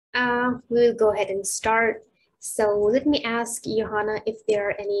We'll go ahead and start. So let me ask Johanna if there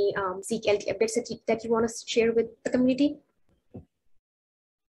are any Zeek LT updates that you want us to share with the community.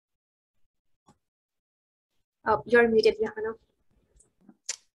 You're muted, Johanna.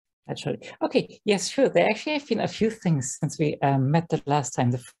 Actually, okay, yes, sure. There actually have been a few things since we met the last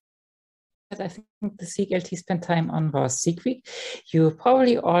time. I think the Zeek LT spent time on was Zeek Week. You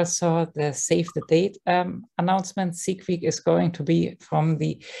probably all saw the save the date announcement. Zeek Week is going to be from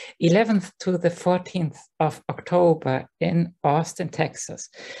the 11th to the 14th of October in Austin, Texas.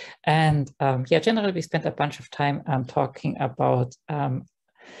 And yeah, generally we spent a bunch of time talking about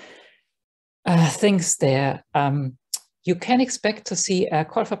things there. You can expect to see a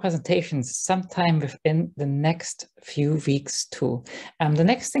call for presentations sometime within the next few weeks too. The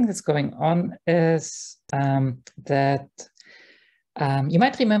next thing that's going on is that you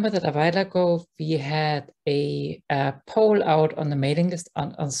might remember that a while ago we had a poll out on the mailing list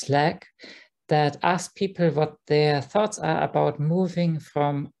on Slack that asked people what their thoughts are about moving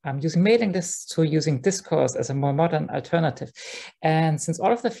from using mailing lists to using Discourse as a more modern alternative. And since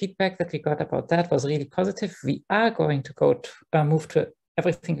all of the feedback that we got about that was really positive, we are going to go to move to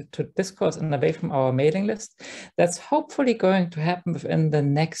everything to Discourse and away from our mailing list. That's hopefully going to happen within the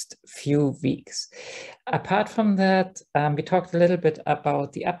next few weeks. Apart from that, we talked a little bit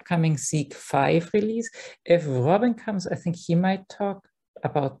about the upcoming Zeek 5 release. If Robin comes, I think he might talk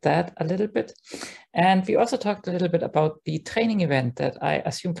about that a little bit. And we also talked a little bit about the training event that I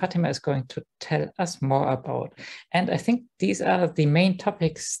assume Fatema is going to tell us more about. And I think these are the main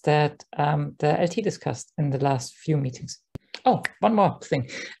topics that the LT discussed in the last few meetings. Oh, one more thing.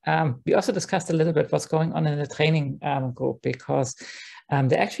 We also discussed a little bit what's going on in the training group, because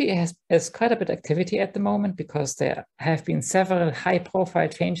there actually is quite a bit of activity at the moment, because there have been several high-profile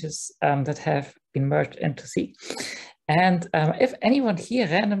changes that have been merged into Zeek. And if anyone here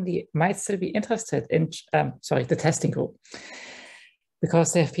randomly might still be interested in, the testing group,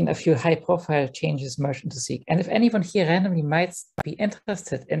 because there have been a few high-profile changes merged into Zeek. And if anyone here randomly might be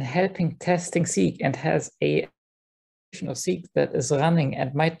interested in helping testing Zeek and has a of Zeek that is running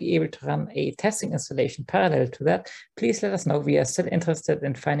and might be able to run a testing installation parallel to that, please let us know. We are still interested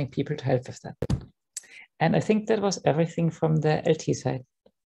in finding people to help with that. And I think that was everything from the LT side.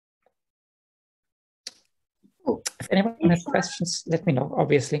 If anyone has questions, let me know,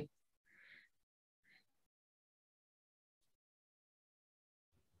 obviously.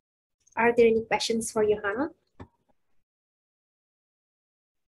 Are there any questions for Johanna?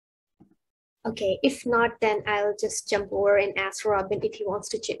 Okay, if not, then I'll just jump over and ask Robin if he wants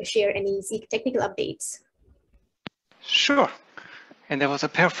to share any Zeek technical updates. Sure. And there was a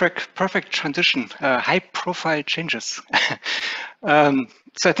perfect transition, high-profile changes.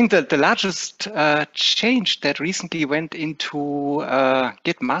 So I think that the largest change that recently went into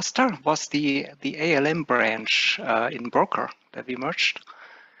Git master was the ALM branch in Broker that we merged.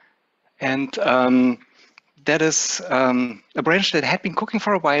 And that is a branch that had been cooking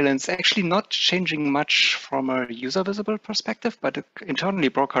for a while, and it's actually not changing much from a user visible perspective, but internally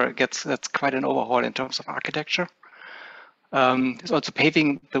Broker that's quite an overhaul in terms of architecture. It's also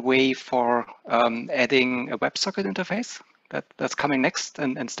paving the way for adding a WebSocket interface that's coming next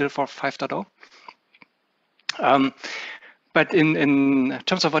and still for 5.0. But in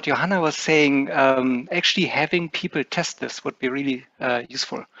terms of what Johanna was saying, actually having people test this would be really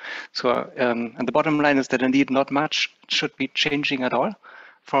useful. So and the bottom line is that indeed not much should be changing at all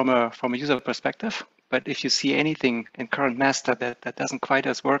from a user perspective. But if you see anything in current master that doesn't quite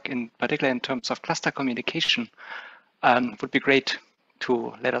as work, in particular in terms of cluster communication, would be great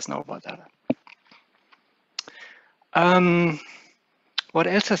to let us know about that. What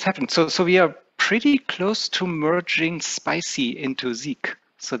else has happened? So we are pretty close to merging Spicy into Zeek.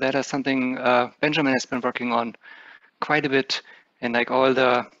 So that is something Benjamin has been working on quite a bit, and like all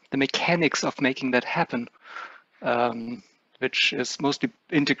the mechanics of making that happen, which is mostly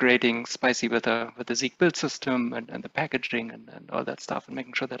integrating Spicy with the Zeek build system and the packaging and all that stuff, and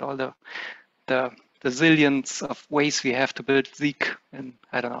making sure that all the zillions of ways we have to build Zeek in,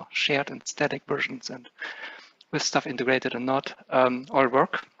 I don't know, shared and static versions and with stuff integrated and not all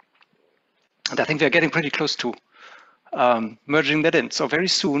work. And I think we're getting pretty close to merging that in. So very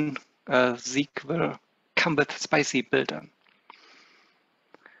soon, Zeek will come with Spicy built in.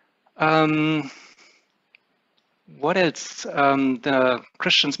 What else? The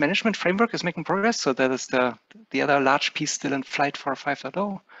Christians management framework is making progress. So that is the other large piece still in flight for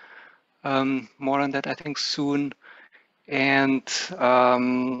 5.0. More on that, I think, soon. And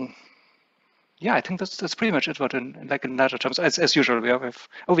yeah, I think that's pretty much it. What in larger terms, as usual,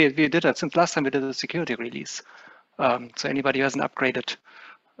 we did that since last time we did the security release. So anybody who hasn't upgraded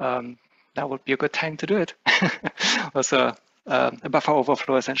now would be a good time to do it. Also, a buffer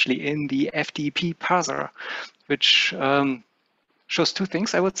overflow essentially in the FTP parser, which shows two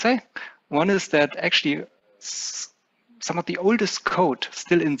things, I would say. One is that actually some of the oldest code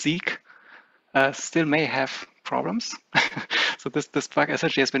still in Zeek still may have problems. So this bug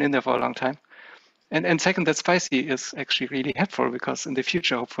essentially has been in there for a long time. And second, that spicy is actually really helpful because in the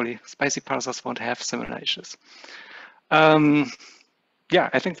future, hopefully, spicy parsers won't have similar issues. Yeah,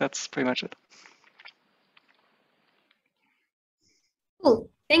 I think that's pretty much it. Cool.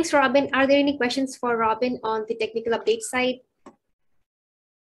 Thanks, Robin. Are there any questions for Robin on the technical update side?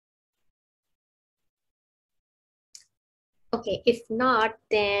 Okay, if not,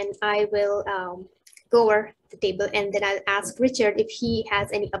 then I will go over the table and then I'll ask Richard if he has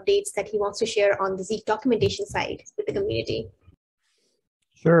any updates that he wants to share on the Zeek documentation side with the community.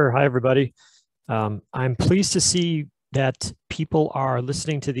 Sure. Hi, everybody. I'm pleased to see that people are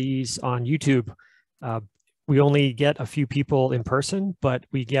listening to these on YouTube. We only get a few people in person, but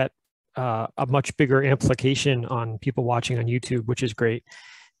we get a much bigger amplification on people watching on YouTube, which is great.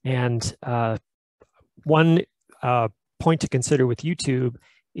 And one point to consider with YouTube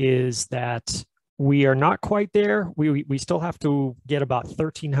is that we are not quite there. We still have to get about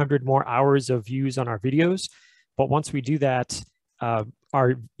 1,300 more hours of views on our videos. But once we do that,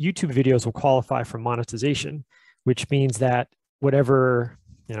 our YouTube videos will qualify for monetization, which means that whatever,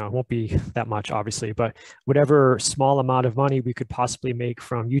 it won't be that much, obviously, but whatever small amount of money we could possibly make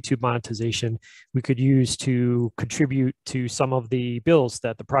from YouTube monetization, we could use to contribute to some of the bills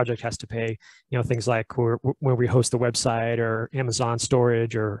that the project has to pay, things like when we host the website or Amazon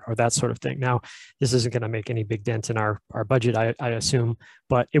storage or that sort of thing. Now, this isn't going to make any big dent in our budget, I assume,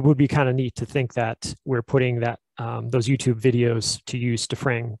 but it would be kind of neat to think that we're putting that those YouTube videos to use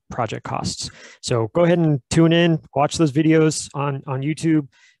defraying project costs. So go ahead and tune in, watch those videos on YouTube.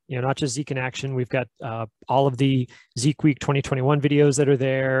 Not just Zeek in action. We've got all of the Zeek Week 2021 videos that are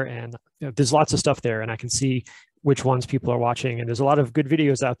there, and there's lots of stuff there, and I can see which ones people are watching. And there's a lot of good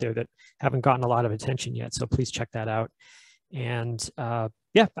videos out there that haven't gotten a lot of attention yet. So please check that out. And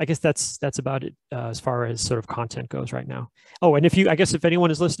yeah, I guess that's about it as far as sort of content goes right now. Oh, and if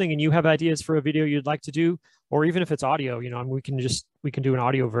anyone is listening and you have ideas for a video you'd like to do, or even if it's audio, we can do an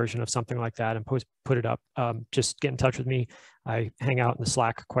audio version of something like that and put it up. Just get in touch with me. I hang out in the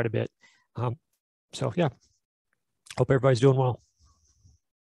Slack quite a bit. So yeah, hope everybody's doing well.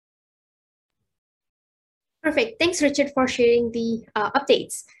 Perfect. Thanks, Richard, for sharing the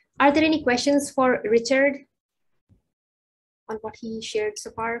updates. Are there any questions for Richard on what he shared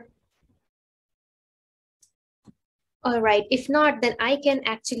so far? All right, if not, then I can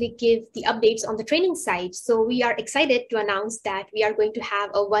actually give the updates on the training side. So we are excited to announce that we are going to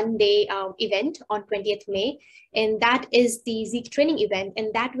have a one-day event on 20th May, and that is the Zeek training event,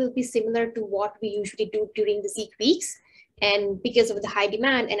 and that will be similar to what we usually do during the Zeek weeks. And because of the high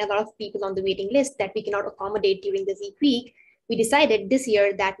demand and a lot of people on the waiting list that we cannot accommodate during the Zeek week, we decided this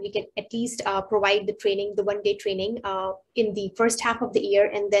year that we can at least provide the training, the one-day training in the first half of the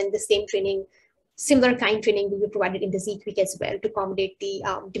year, and then the same training, similar kind training will be provided in the Zeek week as well to accommodate the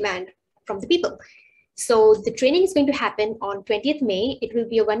demand from the people. So the training is going to happen on 20th May. It will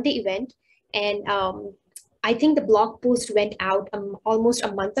be a one-day event. And I think the blog post went out almost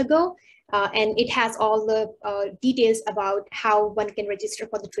a month ago, and it has all the details about how one can register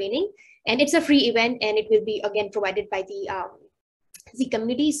for the training. And it's a free event, and it will be, again, provided by the Zeek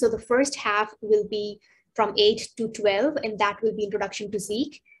community. So the first half will be from 8 to 12, and that will be introduction to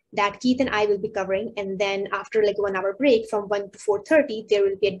Zeek that Keith and I will be covering. And then after like a 1 hour break from 1 to 4:30, there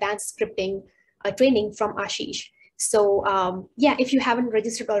will be advanced scripting training from Ashish. So yeah, if you haven't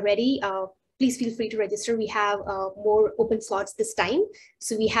registered already, please feel free to register. We have more open slots this time.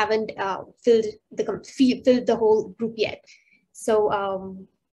 So we haven't filled the whole group yet. So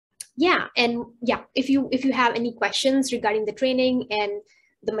yeah, and yeah, if you have any questions regarding the training and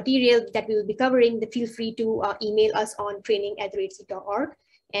the material that we will be covering, then feel free to email us on training@zeek.org.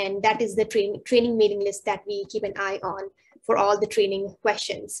 And that is the training mailing list that we keep an eye on for all the training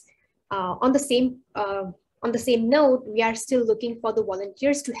questions. On the same note, we are still looking for the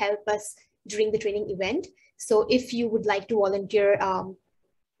volunteers to help us during the training event. So if you would like to volunteer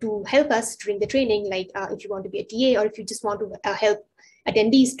to help us during the training, like if you want to be a TA or if you just want to help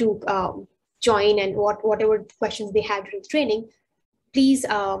attendees to join and whatever questions they have during the training, please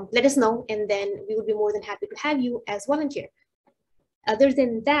let us know, and then we would be more than happy to have you as volunteer. Other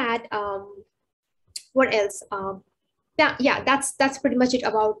than that, what else? Yeah, that's pretty much it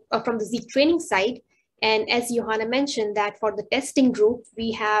about from the Zeek training side. And as Johanna mentioned, that for the testing group,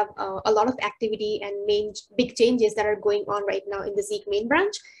 we have a lot of activity and big changes that are going on right now in the Zeek main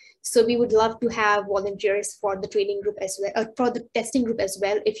branch. So we would love to have volunteers for the training group as well, for the testing group as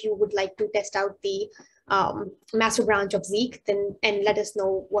well. If you would like to test out the master branch of Zeek, then and let us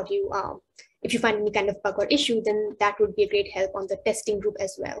know what you, if you find any kind of bug or issue, then that would be a great help on the testing group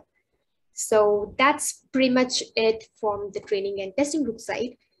as well. So that's pretty much it from the training and testing group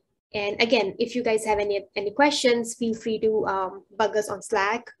side. And again, if you guys have any questions, feel free to bug us on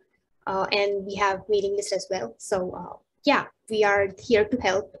Slack, and we have mailing list as well. So yeah, we are here to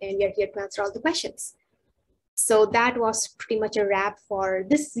help and we are here to answer all the questions. So that was pretty much a wrap for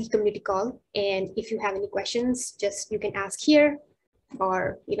this Zeek community call. And if you have any questions, just you can ask here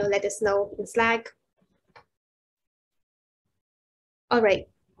or let us know in Slack. All right,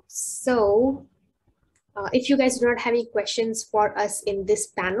 so if you guys do not have any questions for us in this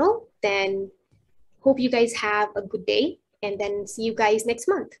panel, then hope you guys have a good day and then see you guys next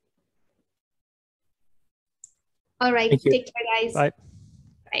month. All right, take care, guys. Bye.